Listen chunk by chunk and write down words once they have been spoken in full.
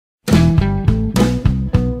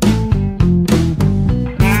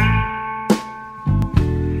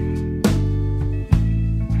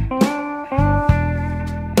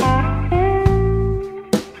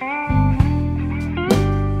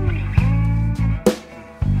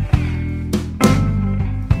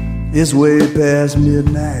It's way past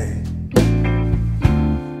midnight.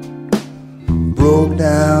 Broke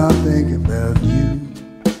down thinking about you.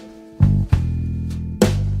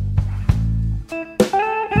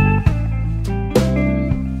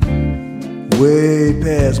 Way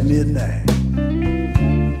past midnight,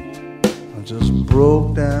 I just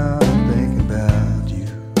broke down thinking about you.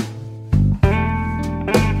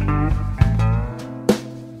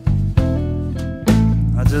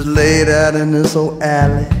 I just laid out in this old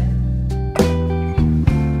alley,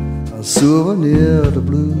 a souvenir of the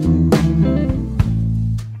blues.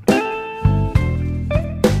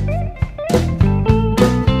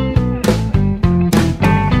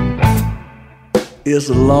 It's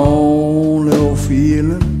a lonely old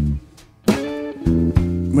feeling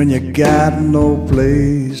when you got no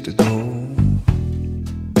place to go.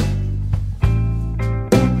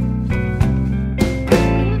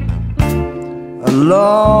 A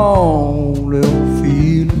lonely old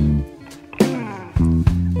feeling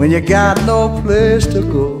when you got no place to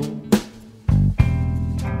go.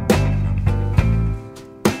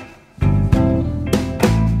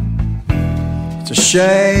 It's a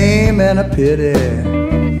shame and a pity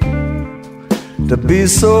to be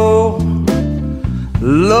so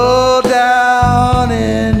low down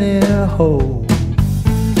in a hole.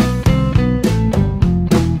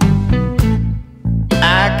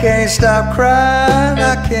 I can't stop crying,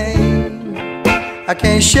 I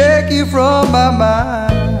can't shake you from my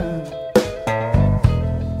mind.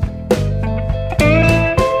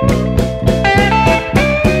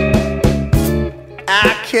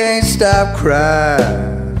 I can't stop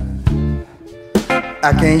crying,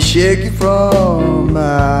 I can't shake you from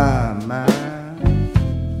my mind.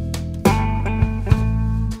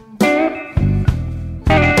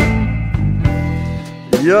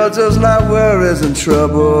 You're just like worries and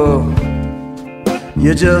trouble.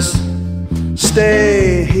 You just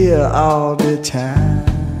stay here all the time.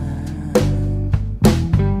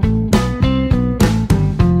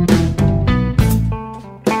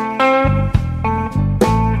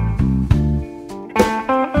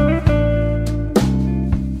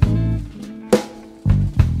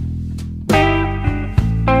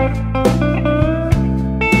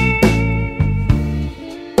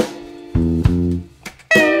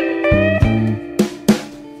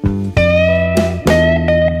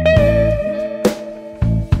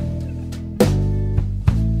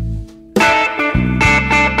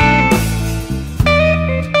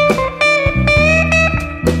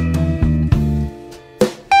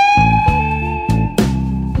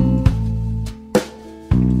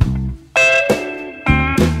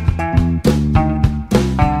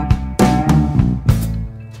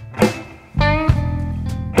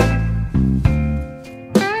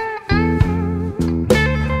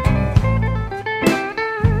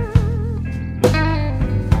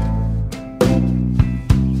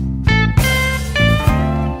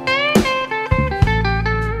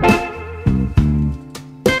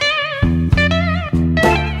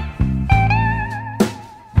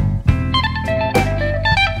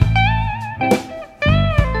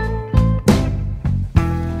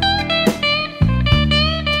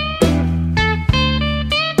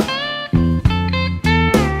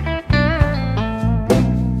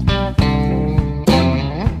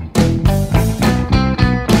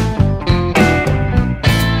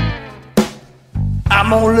 I'm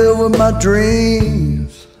gonna live with my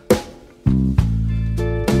dreams,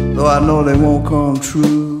 though I know they won't come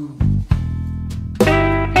true.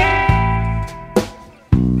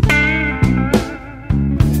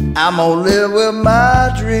 I'm gonna live with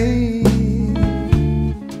my dreams,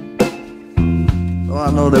 though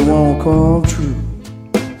I know they won't come true.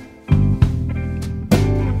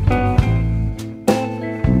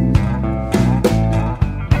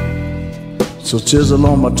 So chisel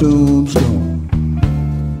on my tombstone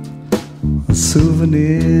a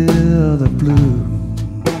souvenir of the blue,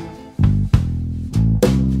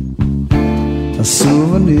 a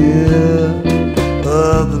souvenir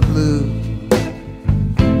of the blue,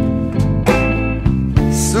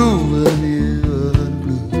 souvenir of the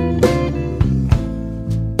blue.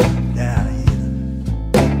 Down here,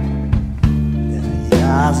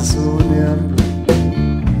 a souvenir of the blue.